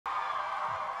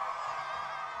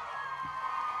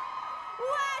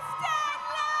West End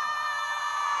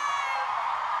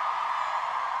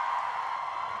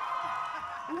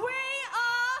Live! We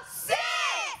are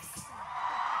six!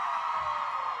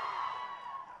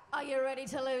 Are you ready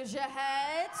to lose your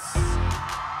heads?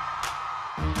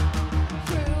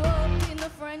 Grew up in the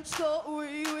French court,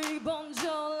 oui,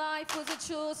 bonjour, life was a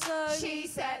chore, so she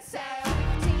set sail.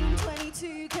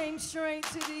 1522 came straight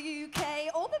to the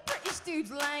UK, all the British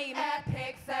dudes lame.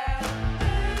 Epic fail.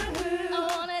 I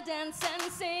wanna dance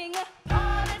and sing.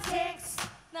 Politics,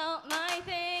 not my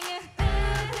thing.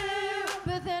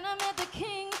 But then I met the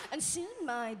king, and soon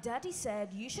my daddy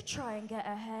said, you should try and get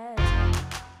ahead.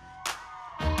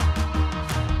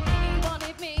 He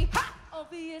wanted me,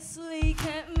 obviously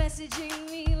kept messaging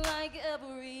me like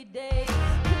every day.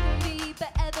 Couldn't be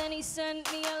better than he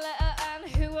sent me a letter, and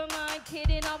who am I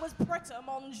kidding? I was Pret a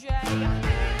Manger.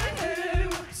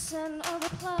 Sent a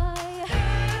reply.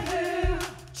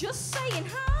 Just saying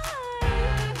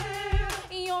hi.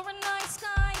 You're a nice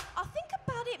guy. I'll think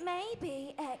about it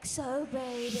maybe. XO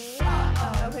baby.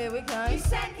 Uh-oh, here we go. You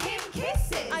sent him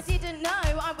kisses. I didn't know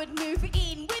I would move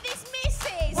in with his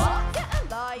missus. What? Get a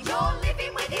life. You're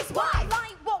living with his wife.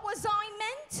 Like, what was I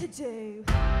meant to do?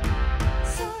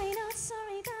 Sorry, not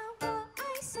sorry about what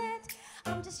I said.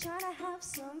 I'm just trying to have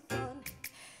some fun.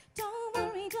 Don't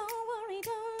worry,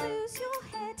 don't lose your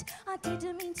head. I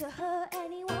didn't mean to hurt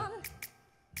anyone.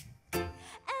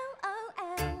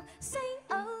 LOL, say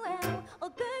OL, or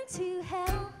go to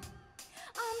hell.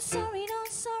 I'm sorry, not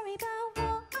sorry about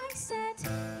what I said.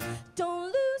 Don't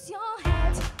lose your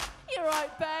head. You're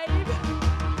right, babe.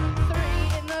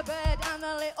 3 in the bed and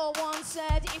the little one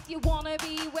said, if you wanna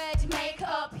be wed, make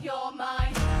up your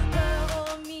mind. Her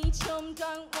or me, chum,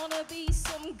 don't wanna be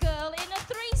some girl in a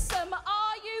threesome.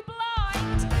 Are you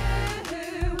blind?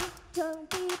 Don't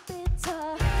be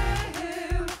bitter,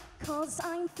 cause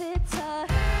I'm fitter.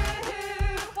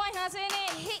 Why hasn't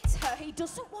it hit her? He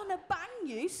doesn't wanna bang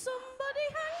you. Somebody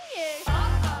hang you.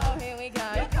 Uh-oh, here we go.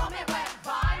 Your comment went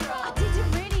viral. I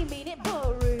didn't really mean it,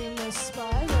 but rumours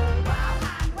spiral.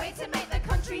 Wow, and way to make the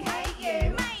country hate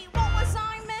you. Mate, what was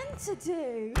I meant to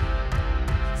do?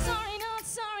 Sorry, not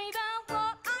sorry about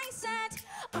what I said.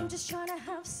 I'm just trying to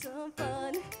have some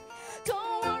fun.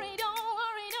 Don't worry, don't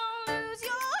lose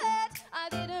your head. I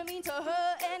didn't mean to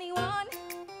hurt anyone.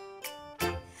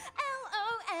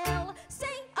 LOL,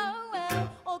 say OL,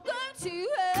 or go to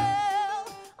hell.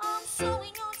 I'm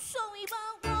sorry, not sorry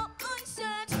about what I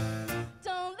said.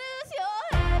 Don't lose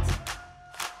your head.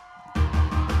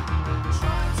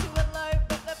 Tried to elope,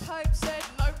 but the Pope said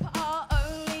nope. Our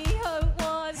only hope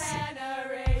was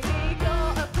Henry. He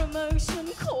got a promotion,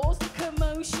 caused a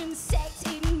commotion, set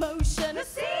in motion The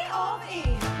C of E.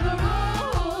 the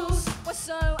rules were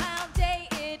so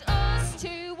outdated. Us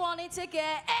two wanted to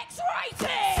get X-rated.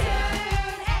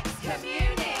 Soon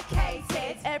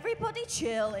excommunicated. Everybody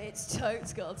chill, it's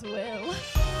totes God's will.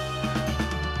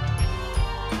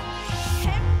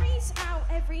 Henry's out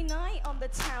every night on the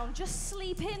town, just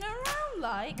sleeping around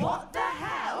like. What the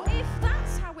hell? If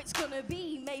that's how it's gonna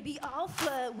be, maybe I'll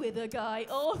flirt with a guy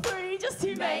or 3 just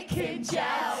to make him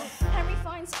gel. Henry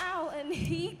finds out and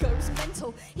he goes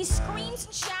mental. He screams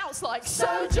and shouts like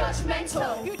so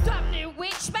judgmental. You damn new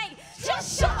witch, mate,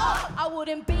 just shut up. I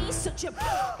wouldn't be such a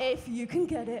if you can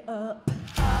get it up.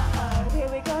 Uh-oh, here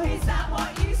we go. Is that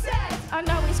what you said? I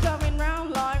know he's going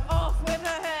round like off with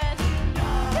her head.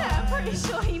 Yeah, I'm pretty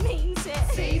sure he means it.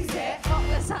 Seems it. What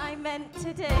was I meant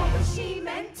to do? What was she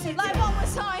meant to Like, do? what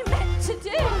was I meant to do?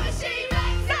 What was she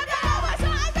meant to do? What was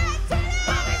I meant to do?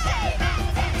 What was she meant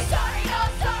to do? Sorry,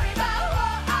 not sorry about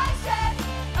what I said.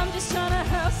 I'm just trying to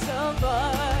have some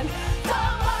fun.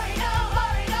 Don't worry,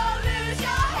 don't lose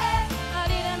your head. I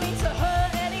didn't mean to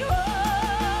hurt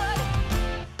anyone.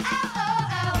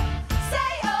 LOL,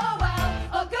 say OL,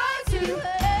 or go to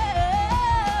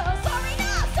Hell. Sorry,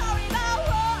 not sorry about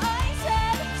what I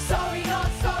said. Sorry, not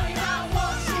sorry about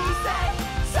what she said.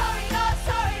 Sorry, not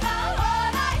sorry about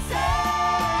what I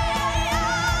said.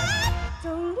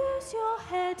 Don't lose your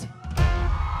head.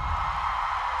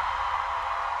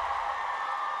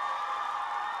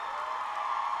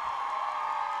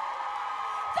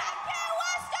 Thank you,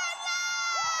 West End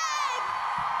Live!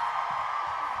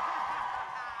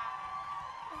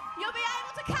 You'll be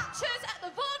able to catch us at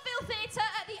the Vaudeville Theatre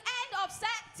at the end of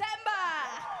September.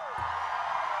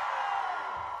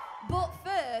 But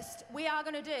first, we are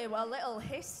going to do a little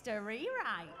history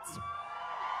right.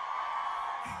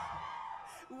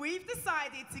 We've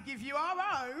decided to give you our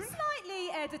own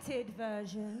Slightly edited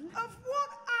version. of what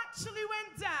actually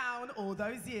went down all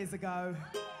those years ago.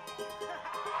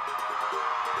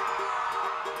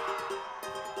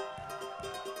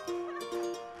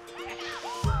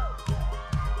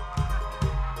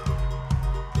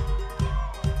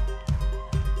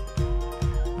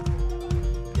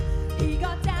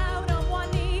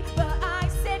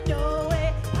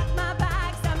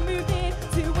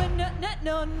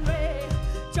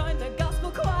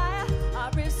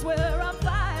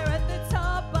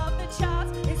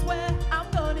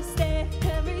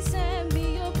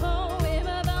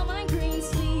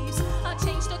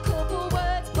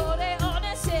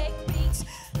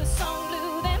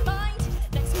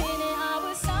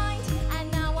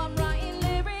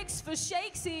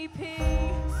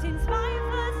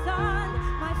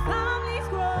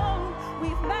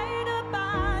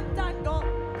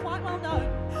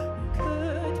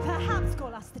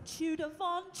 attitude of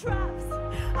on traps.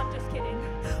 I'm just kidding,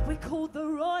 we're called the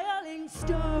Royaling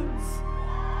Stones.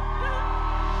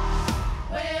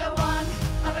 We're one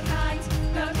of a kind,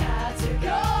 no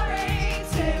category.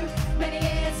 Too many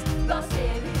years lost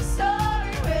in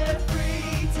history. We're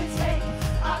free to take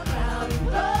our crown and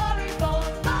glory for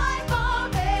 5 more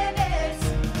minutes.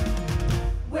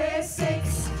 We're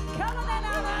 6. Come on then,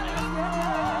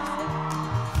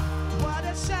 What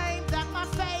a shame that my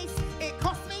face, it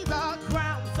cost me the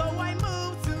crown. So I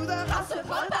moved to the House of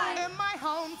Bondi. in my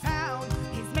hometown.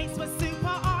 His mates were super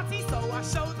arty, so I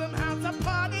showed them how to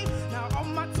party. Now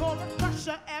on my tour of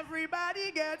Russia,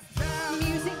 everybody gets down.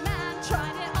 Music Man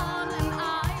tried it on and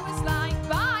I was like,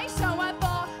 bye. So I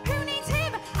thought, who needs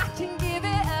him? I can give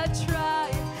it a try.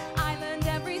 I learned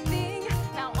everything,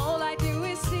 now all I do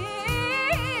is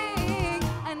sing.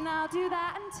 And I'll do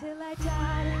that until I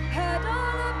die. Heard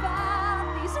all about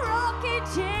these rocket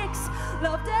chicks,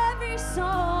 loved every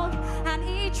song and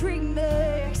each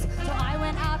remix. So I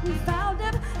went out and found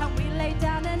them and we laid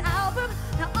down an album.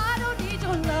 Now I don't need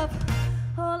your love,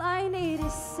 all I need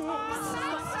is 6.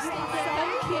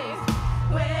 Thank you.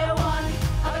 We're one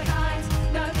of a kind,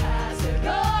 no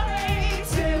category.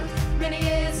 Too many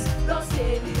years lost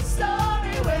in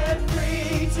history. We're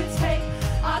free to take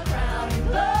our crown and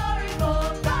glory for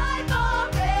 5 more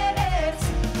minutes.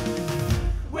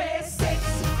 We're 6.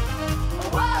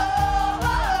 Whoa,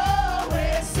 whoa,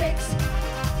 we're 6.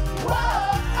 Whoa,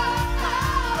 oh,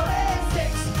 oh, we're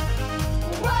 6.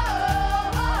 Whoa,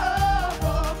 whoa,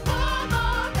 for 4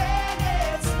 more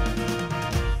minutes.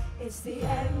 It's the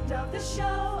end of the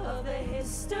show of the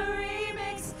history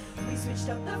mix. We switched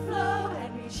up the flow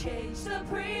and we changed the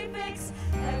prefix.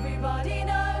 Everybody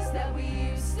knows that we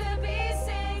used to be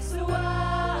 6.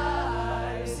 Whoa.